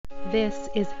This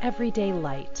is Everyday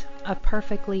Light, a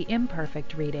perfectly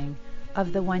imperfect reading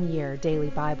of the One Year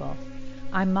Daily Bible.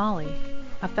 I'm Molly,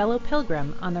 a fellow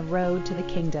pilgrim on the road to the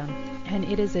kingdom, and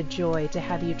it is a joy to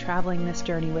have you traveling this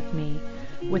journey with me,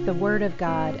 with the Word of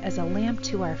God as a lamp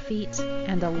to our feet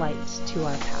and a light to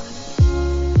our path.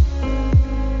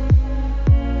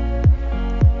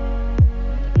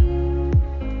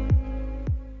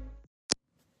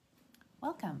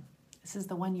 Welcome. This is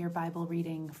the One Year Bible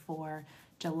reading for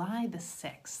July the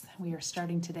 6th. We are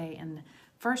starting today in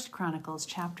 1 Chronicles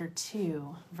chapter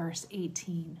 2, verse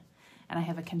 18. And I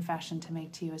have a confession to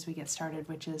make to you as we get started,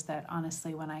 which is that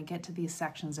honestly, when I get to these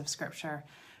sections of scripture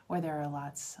where there are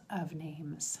lots of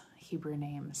names, Hebrew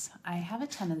names, I have a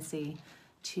tendency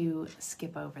to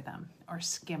skip over them or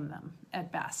skim them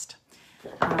at best.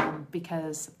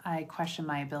 Because I question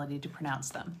my ability to pronounce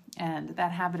them. And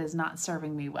that habit is not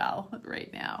serving me well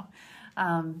right now.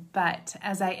 But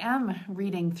as I am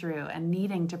reading through and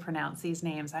needing to pronounce these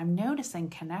names, I'm noticing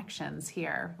connections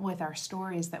here with our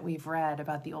stories that we've read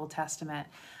about the Old Testament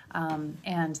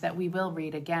and that we will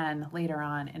read again later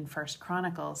on in 1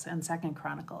 Chronicles and 2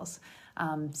 Chronicles.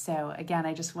 So again,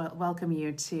 I just welcome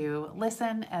you to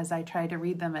listen as I try to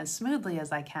read them as smoothly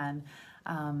as I can.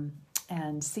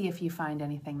 And see if you find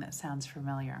anything that sounds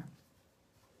familiar.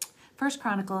 1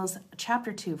 Chronicles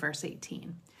chapter 2, verse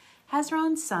 18.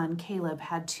 Hezron's son Caleb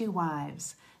had two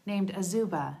wives, named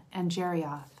Azubah and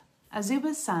Jerioth.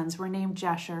 Azubah's sons were named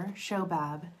Jesher,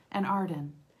 Shobab, and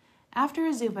Arden. After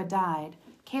Azubah died,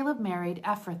 Caleb married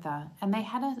Ephrathah, and they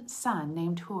had a son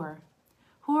named Hur.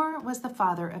 Hur was the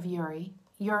father of Uri.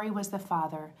 Uri was the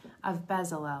father of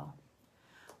Bezalel.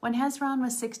 When Hezron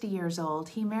was 60 years old,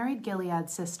 he married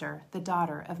Gilead's sister, the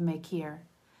daughter of Machir.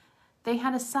 They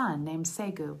had a son named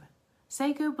Segub.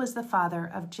 Segub was the father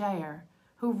of Jair,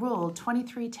 who ruled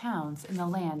 23 towns in the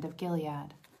land of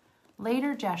Gilead.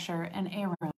 Later, Jesher and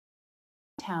Aram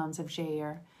towns of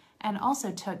Jair, and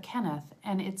also took Kenneth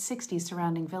and its 60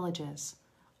 surrounding villages.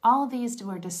 All these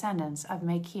were descendants of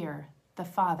Machir, the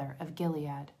father of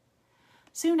Gilead.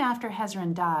 Soon after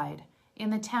Hezron died, in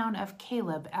the town of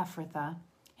Caleb Ephrathah,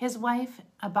 his wife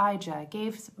Abijah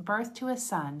gave birth to a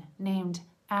son named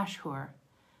Ashhur,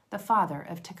 the father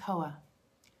of Tekoa.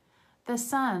 The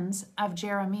sons of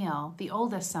Jerahmeel, the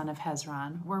oldest son of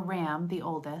Hezron, were Ram, the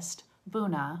oldest,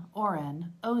 Bunah,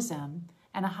 Oren, Ozem,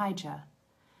 and Ahijah.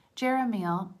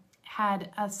 Jerahmeel had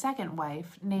a second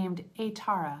wife named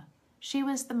Atara. She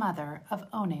was the mother of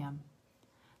Onam.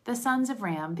 The sons of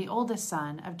Ram, the oldest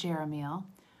son of Jerahmeel,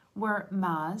 were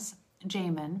Maz,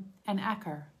 Jamin, and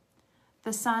Eker.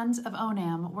 The sons of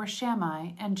Onam were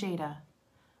Shammai and Jada.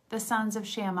 The sons of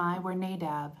Shammai were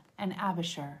Nadab and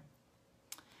Abishur.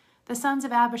 The sons of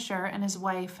Abishur and his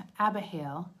wife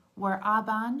Abihail were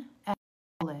Aban and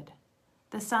Olid.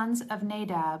 The sons of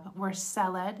Nadab were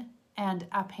Seled and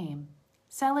Apam.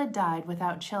 Seled died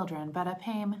without children, but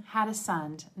Apam had a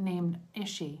son named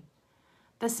Ishi.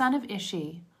 The son of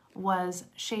Ishi was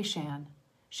Sheshan.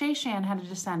 Sheshan had a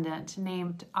descendant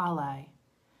named Alai.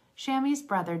 Shami's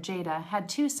brother Jada had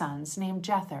two sons named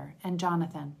Jether and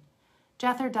Jonathan.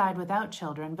 Jether died without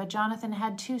children, but Jonathan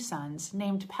had two sons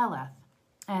named Peleth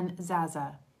and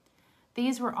Zaza.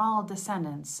 These were all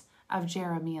descendants of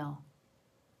Jerahmeel.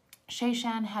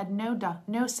 Sheshan had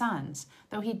no sons,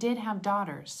 though he did have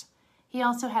daughters. He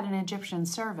also had an Egyptian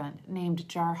servant named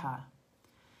Jarha.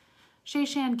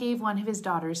 Sheshan gave one of his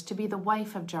daughters to be the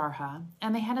wife of Jarha,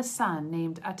 and they had a son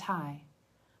named Attai.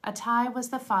 Attai was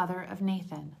the father of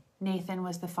Nathan. Nathan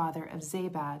was the father of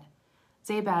Zabad.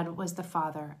 Zabad was the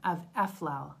father of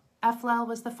Ephlel. Ephlel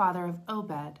was the father of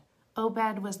Obed.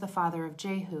 Obed was the father of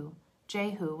Jehu.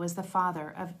 Jehu was the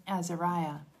father of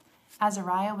Azariah.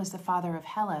 Azariah was the father of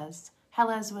Helez.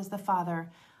 Helez was the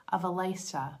father of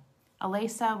Elasa.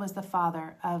 Elasa was the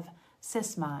father of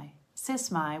Sismai.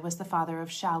 Sismai was the father of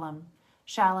Shallum.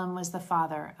 Shallum was the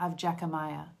father of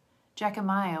Jechamiah.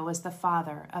 Jechamiah was the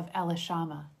father of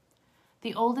Elishama.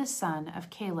 The oldest son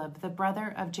of Caleb, the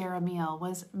brother of Jerahmeel,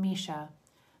 was Misha,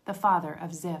 the father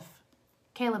of Ziph.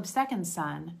 Caleb's second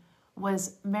son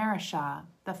was Marishah,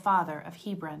 the father of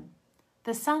Hebron.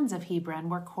 The sons of Hebron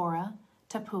were Korah,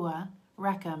 Tapua,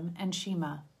 Rechem, and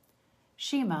Shema.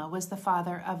 Shema was the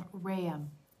father of Ram.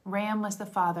 Ram was the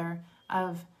father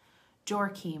of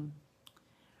Jorkim.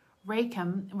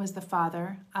 Rechem was the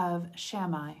father of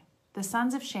Shammai. The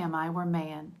sons of Shammai were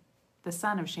Maon. The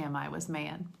son of Shammai was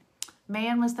Maon.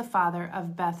 Maon was the father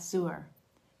of Beth-zur.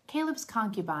 Caleb's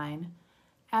concubine,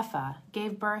 Ephah,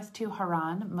 gave birth to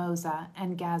Haran, Moza,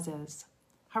 and Gaziz.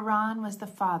 Haran was the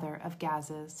father of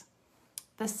Gaziz.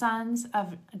 The sons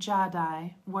of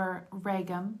Jahdai were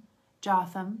Regem,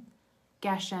 Jotham,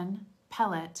 Geshen,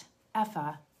 Pelet,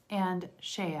 Ephah, and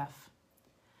Sheaph.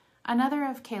 Another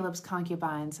of Caleb's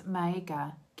concubines,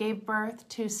 Maacah, gave birth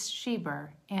to Sheber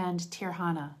and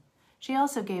Tirhana. She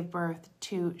also gave birth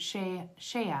to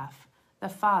Sheaph, the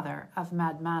father of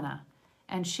Madmannah,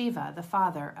 and Shiva, the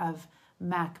father of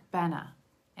Machbenah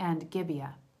and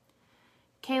Gibeah.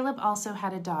 Caleb also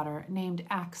had a daughter named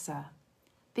Achsah.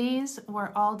 These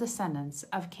were all descendants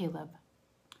of Caleb.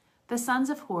 The sons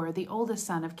of Hur, the oldest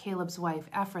son of Caleb's wife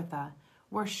Ephrathah,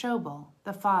 were Shobal,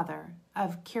 the father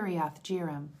of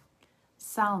Kiriath-jearim,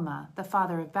 Salma, the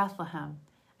father of Bethlehem,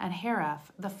 and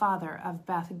Haraph, the father of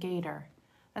Beth-gader.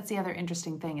 That's the other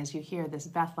interesting thing is you hear this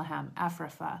Bethlehem,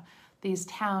 Ephrathah, these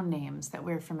town names that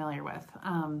we're familiar with.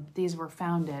 These were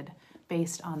founded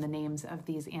based on the names of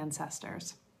these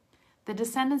ancestors. The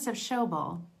descendants of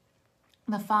Shobal,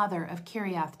 the father of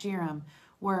Kiriath-jearim,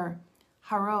 were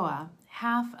Haroah,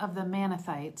 half of the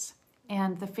Manathites,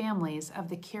 and the families of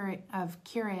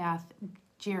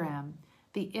Kiriath-jearim,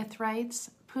 the Ithrites,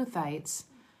 Puthites,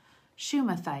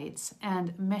 Shumathites,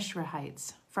 and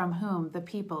Mishrahites, from whom the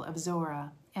people of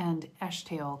Zorah and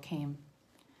Eshtaol came.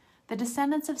 The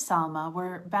descendants of Salma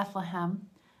were Bethlehem,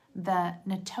 the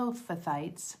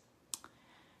Netophathites,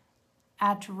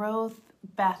 Atroth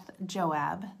Beth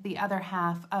Joab, the other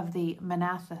half of the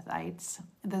Manathathites,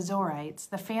 the Zorites,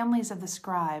 the families of the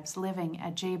scribes living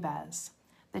at Jabez,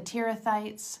 the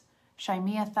Tirathites,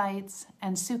 Shimeathites,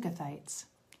 and Sukathites.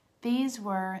 These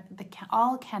were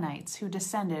all Kenites who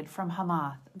descended from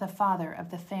Hamath, the father of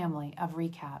the family of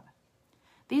Rechab.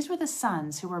 These were the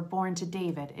sons who were born to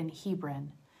David in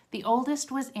Hebron. The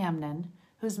oldest was Amnon,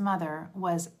 whose mother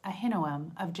was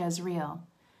Ahinoam of Jezreel.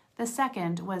 The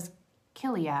second was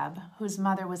Chileab, whose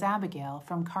mother was Abigail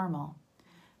from Carmel.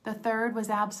 The third was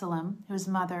Absalom, whose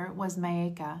mother was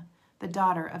Maacah, the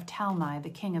daughter of Talmai, the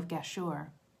king of Geshur.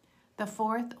 The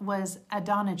fourth was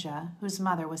Adonijah, whose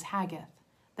mother was Haggith.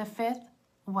 The fifth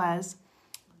was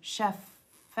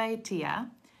Shephatiah,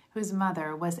 whose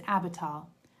mother was Abital.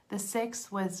 The sixth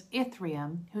was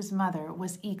Ithream, whose mother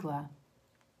was Eglah.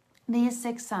 These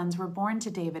 6 sons were born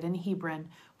to David in Hebron,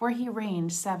 where he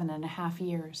reigned 7.5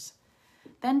 years.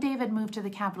 Then David moved to the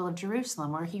capital of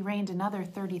Jerusalem, where he reigned another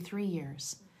 33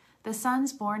 years. The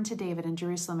sons born to David in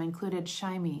Jerusalem included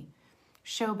Shimei,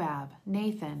 Shobab,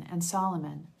 Nathan, and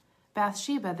Solomon.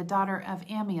 Bathsheba, the daughter of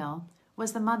Amiel,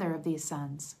 was the mother of these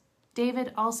sons.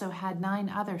 David also had 9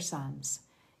 other sons: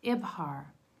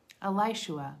 Ibhar,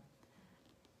 Elishua,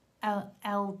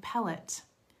 Elpelet,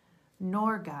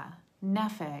 Norga,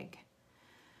 Nepheg,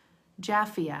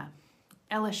 Japhia,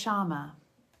 Elishama,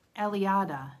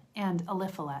 Eliada, and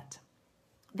Eliphalet.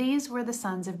 These were the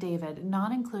sons of David,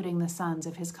 not including the sons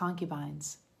of his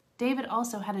concubines. David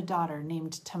also had a daughter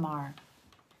named Tamar.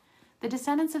 The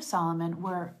descendants of Solomon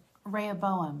were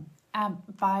Rehoboam,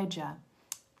 Abijah,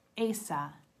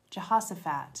 Asa,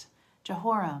 Jehoshaphat,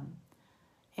 Jehoram,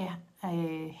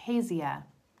 Ahaziah,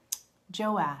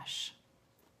 Joash,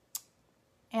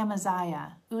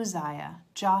 Amaziah, Uzziah,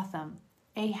 Jotham,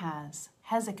 Ahaz,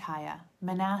 Hezekiah,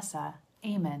 Manasseh,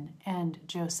 Amon, and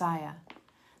Josiah.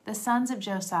 The sons of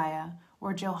Josiah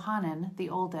were Johanan the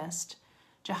oldest,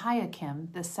 Jehoiakim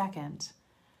the second,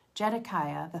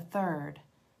 Jedekiah the third,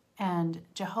 and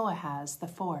Jehoahaz the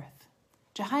fourth.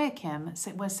 Jehoiakim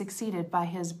was succeeded by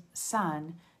his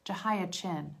son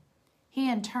Jehoiachin. He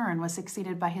in turn was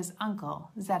succeeded by his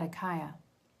uncle Zedekiah.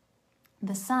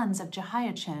 The sons of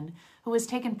Jehoiachin, who was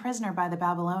taken prisoner by the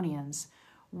Babylonians,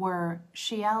 were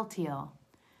Shealtiel,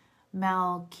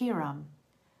 Malchiram,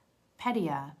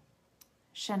 Pedaiah,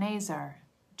 Shenazar,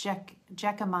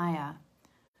 Jechemiah,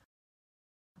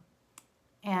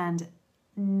 and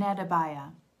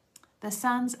Nedabiah. The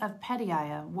sons of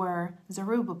Pedaiah were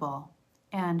Zerubbabel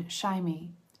and Shimei.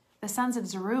 The sons of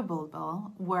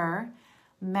Zerubbabel were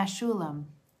Meshullam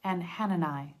and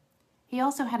Hanani. He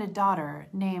also had a daughter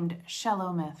named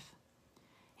Shelomith.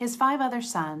 His 5 other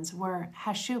sons were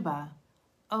Hashubah,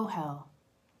 Ohel,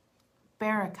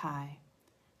 Barakai,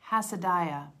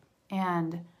 Hasadiah,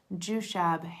 and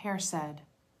Jushab-Hersed.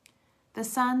 The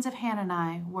sons of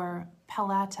Hanani were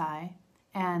Pelatai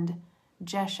and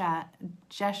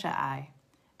Jeshai.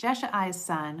 Jeshai's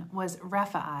son was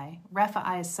Rephai.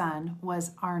 Rephai's son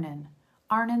was Arnan.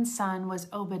 Arnan's son was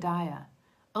Obadiah.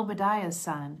 Obadiah's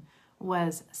son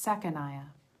was Sechaniah.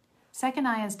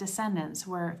 Sechaniah's descendants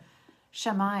were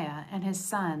Shemaiah and his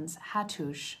sons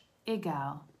Hattush,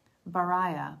 Igal,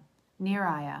 Bariah,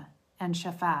 Neriah, and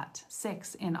Shaphat,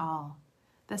 6 in all.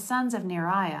 The sons of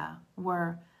Neriah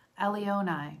were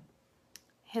Elionai,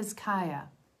 Hizkiah,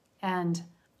 and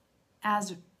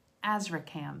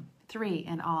Azrikam, 3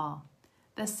 in all.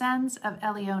 The sons of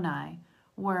Elionai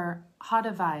were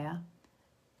Hodaviah,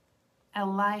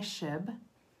 Elishib,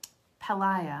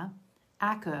 Peliah,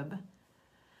 Akub,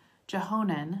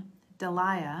 Jehonan,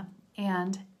 Deliah,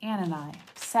 and Anani,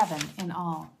 7 in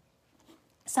all.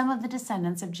 Some of the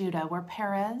descendants of Judah were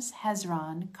Perez,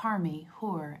 Hezron, Carmi,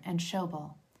 Hur, and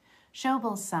Shobal.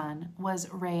 Shobal's son was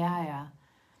Reiah,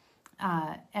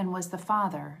 and was the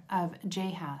father of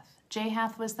Jahath.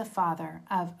 Jahath was the father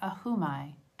of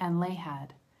Ahumai and Lahad.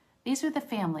 These were the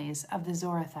families of the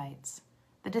Zorathites.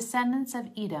 The descendants of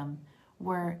Edom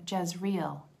were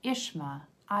Jezreel, Ishma,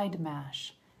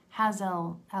 Idmash,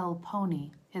 Hazel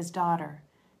Elponi, his daughter,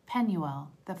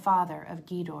 Penuel, the father of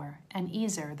Gedor, and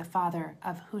Ezer, the father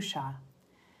of Hushah.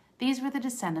 These were the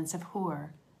descendants of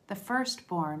Hur, the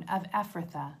firstborn of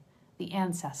Ephrathah, the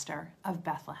ancestor of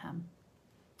Bethlehem.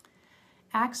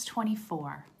 Acts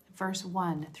 24, verse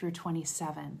 1 through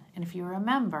 27. And if you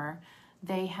remember,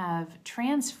 they have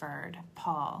transferred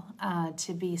Paul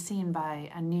to be seen by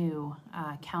a new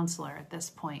counselor at this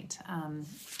point,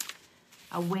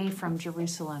 away from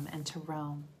Jerusalem and to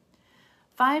Rome.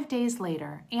 5 days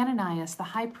later, Ananias the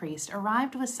high priest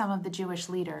arrived with some of the Jewish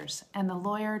leaders and the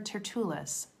lawyer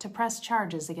Tertullus to press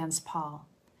charges against Paul.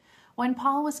 When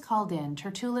Paul was called in,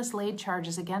 Tertullus laid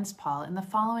charges against Paul in the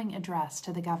following address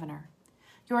to the governor.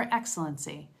 Your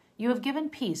Excellency, you have given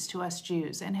peace to us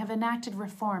Jews and have enacted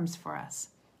reforms for us,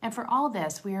 and for all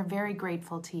this we are very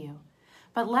grateful to you.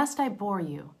 But lest I bore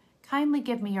you, kindly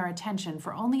give me your attention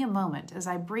for only a moment as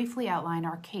I briefly outline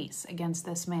our case against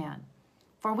this man.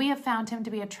 For we have found him to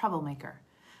be a troublemaker,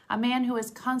 a man who is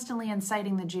constantly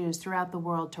inciting the Jews throughout the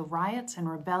world to riots and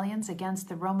rebellions against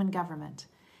the Roman government.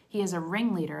 He is a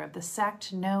ringleader of the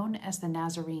sect known as the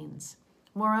Nazarenes.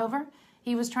 Moreover,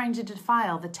 he was trying to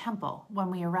defile the temple when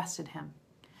we arrested him.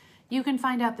 You can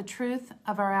find out the truth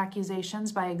of our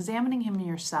accusations by examining him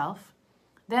yourself.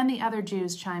 Then the other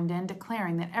Jews chimed in,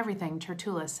 declaring that everything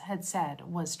Tertullus had said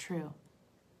was true.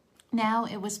 Now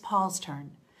it was Paul's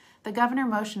turn. The governor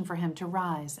motioned for him to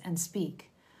rise and speak.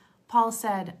 Paul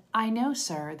said, I know,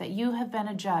 sir, that you have been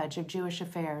a judge of Jewish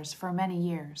affairs for many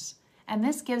years, and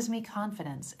this gives me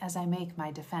confidence as I make my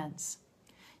defense.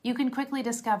 You can quickly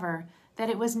discover that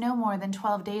it was no more than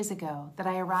 12 days ago that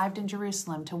I arrived in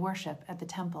Jerusalem to worship at the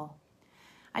temple.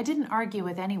 I didn't argue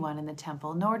with anyone in the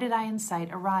temple, nor did I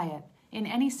incite a riot in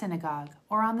any synagogue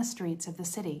or on the streets of the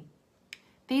city.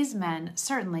 These men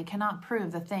certainly cannot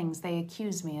prove the things they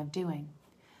accuse me of doing.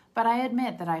 But I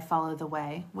admit that I follow the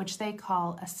way, which they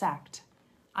call a sect.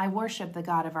 I worship the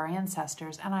God of our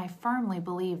ancestors, and I firmly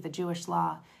believe the Jewish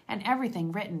law and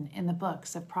everything written in the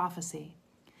books of prophecy.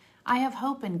 I have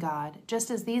hope in God, just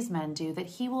as these men do, that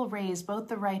he will raise both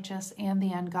the righteous and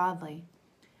the ungodly.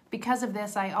 Because of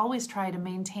this, I always try to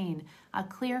maintain a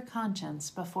clear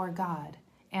conscience before God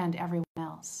and everyone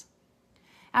else.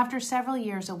 After several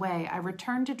years away, I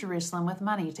returned to Jerusalem with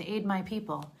money to aid my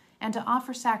people and to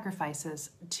offer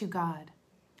sacrifices to God.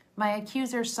 My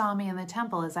accusers saw me in the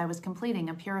temple as I was completing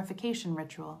a purification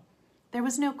ritual. There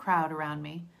was no crowd around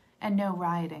me and no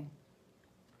rioting.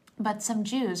 But some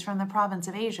Jews from the province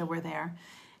of Asia were there,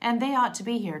 and they ought to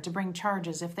be here to bring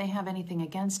charges if they have anything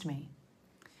against me.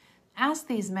 Ask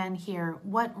these men here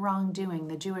what wrongdoing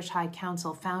the Jewish High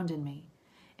Council found in me,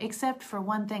 except for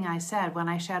one thing I said when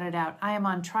I shouted out, I am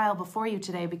on trial before you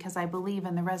today because I believe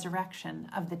in the resurrection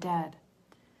of the dead.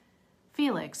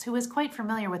 Felix, who was quite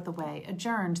familiar with the way,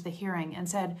 adjourned the hearing and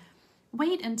said,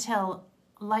 Wait until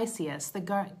Lysias,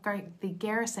 the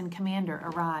garrison commander,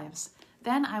 arrives.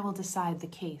 Then I will decide the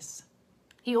case.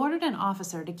 He ordered an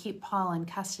officer to keep Paul in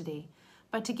custody,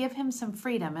 but to give him some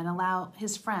freedom and allow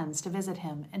his friends to visit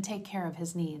him and take care of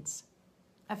his needs.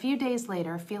 A few days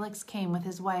later, Felix came with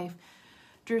his wife,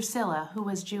 Drusilla, who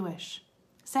was Jewish.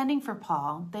 Sending for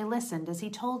Paul, they listened as he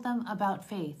told them about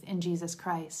faith in Jesus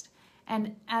Christ,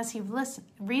 and as he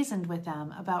reasoned with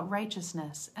them about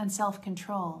righteousness and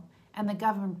self-control and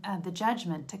the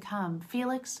judgment to come,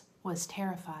 Felix was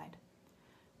terrified.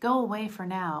 Go away for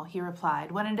now, he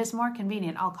replied. When it is more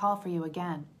convenient, I'll call for you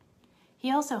again.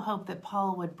 He also hoped that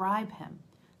Paul would bribe him,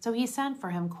 so he sent for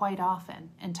him quite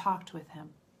often and talked with him.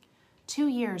 2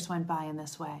 years went by in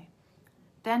this way.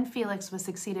 Then Felix was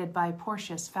succeeded by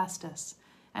Porcius Festus,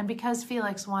 and because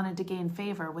Felix wanted to gain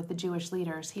favor with the Jewish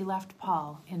leaders, he left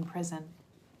Paul in prison.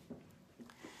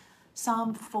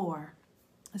 Psalm 4.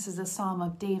 This is a psalm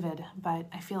of David, but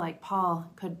I feel like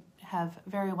Paul could have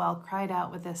very well cried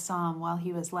out with this psalm while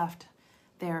he was left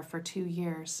there for 2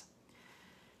 years.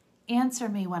 Answer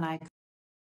me when I call,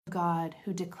 God,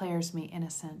 who declares me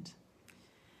innocent.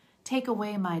 Take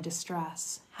away my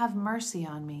distress. Have mercy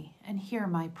on me and hear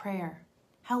my prayer.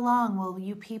 How long will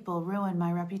you people ruin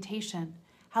my reputation?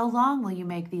 How long will you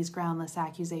make these groundless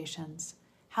accusations?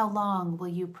 How long will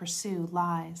you pursue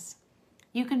lies?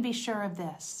 You can be sure of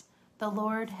this. The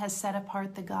Lord has set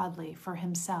apart the godly for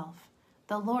himself.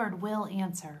 The Lord will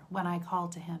answer when I call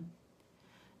to him.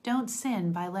 Don't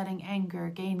sin by letting anger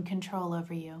gain control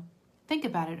over you. Think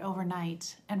about it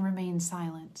overnight and remain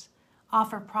silent.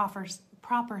 Offer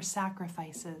proper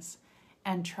sacrifices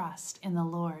and trust in the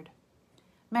Lord.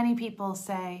 Many people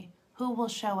say, "Who will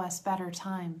show us better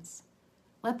times?"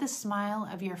 Let the smile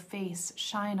of your face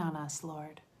shine on us,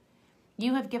 Lord.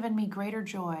 You have given me greater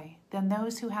joy than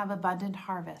those who have abundant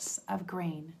harvests of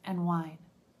grain and wine.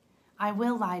 I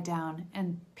will lie down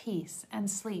in peace and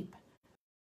sleep.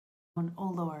 O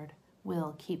Lord,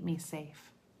 will keep me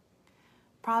safe.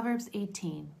 Proverbs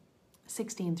 18,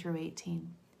 16 through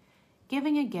 18.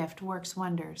 Giving a gift works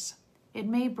wonders. It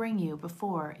may bring you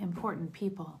before important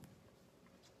people.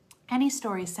 Any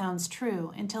story sounds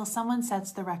true until someone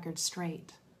sets the record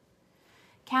straight.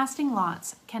 Casting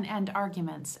lots can end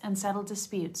arguments and settle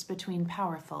disputes between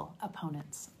powerful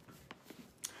opponents.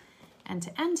 And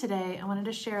to end today, I wanted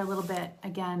to share a little bit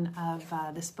again of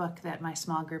this book that my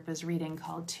small group is reading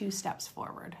called 2 Steps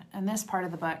Forward. And this part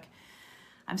of the book,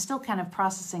 I'm still kind of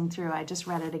processing through. I just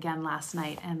read it again last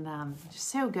night, and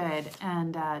so good,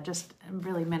 and just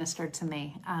really ministered to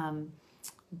me.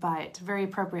 But very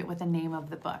appropriate with the name of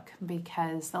the book,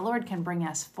 because the Lord can bring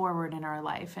us forward in our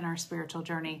life, in our spiritual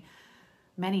journey,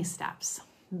 many steps.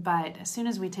 But as soon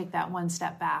as we take that one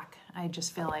step back, I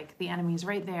just feel like the enemy's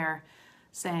right there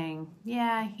saying,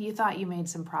 yeah, you thought you made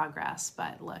some progress,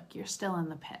 but look, you're still in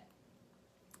the pit.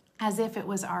 As if it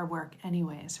was our work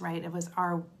anyways, right? It was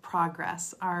our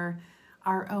progress, our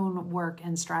own work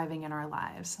and striving in our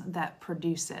lives that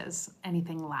produces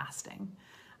anything lasting.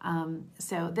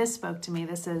 So this spoke to me.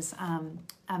 This is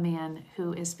a man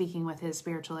who is speaking with his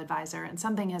spiritual advisor, and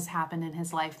something has happened in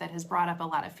his life that has brought up a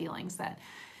lot of feelings that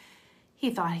he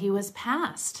thought he was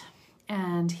past.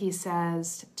 And he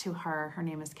says to her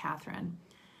name is Catherine,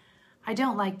 I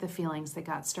don't like the feelings that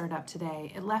got stirred up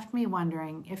today. It left me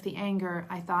wondering if the anger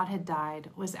I thought had died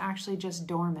was actually just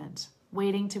dormant,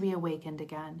 waiting to be awakened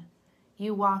again.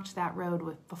 You walked that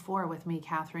road before with me,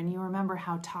 Catherine. You remember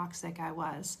how toxic I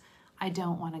was. I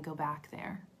don't want to go back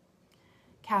there.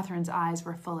 Catherine's eyes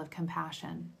were full of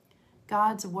compassion.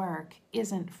 God's work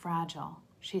isn't fragile,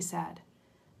 she said.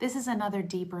 This is another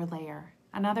deeper layer,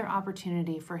 another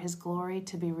opportunity for his glory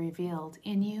to be revealed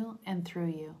in you and through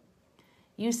you.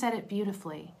 You said it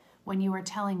beautifully when you were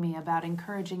telling me about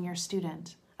encouraging your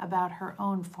student about her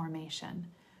own formation.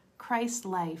 Christ's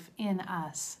life in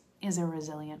us is a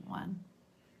resilient one.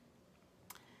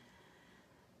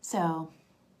 So,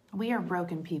 we are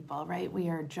broken people, right? We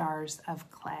are jars of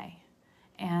clay.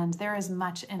 And there is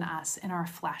much in us, in our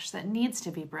flesh, that needs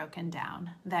to be broken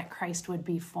down, that Christ would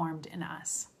be formed in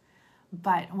us.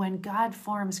 But when God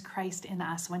forms Christ in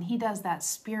us, when he does that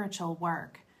spiritual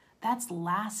work, that's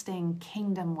lasting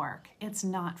kingdom work. It's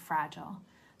not fragile.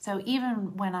 So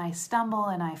even when I stumble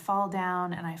and I fall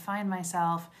down and I find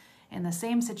myself in the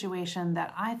same situation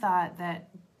that I thought that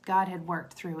God had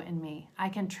worked through in me, I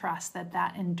can trust that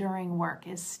that enduring work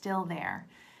is still there.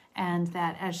 And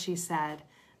that, as she said,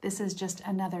 this is just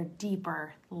another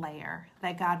deeper layer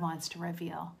that God wants to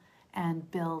reveal and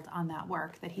build on that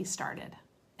work that he started.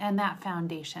 And that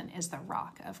foundation is the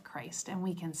rock of Christ, and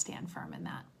we can stand firm in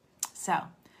that. So,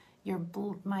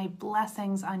 my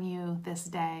blessings on you this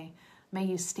day. May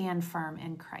you stand firm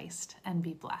in Christ and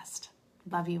be blessed.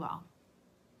 Love you all.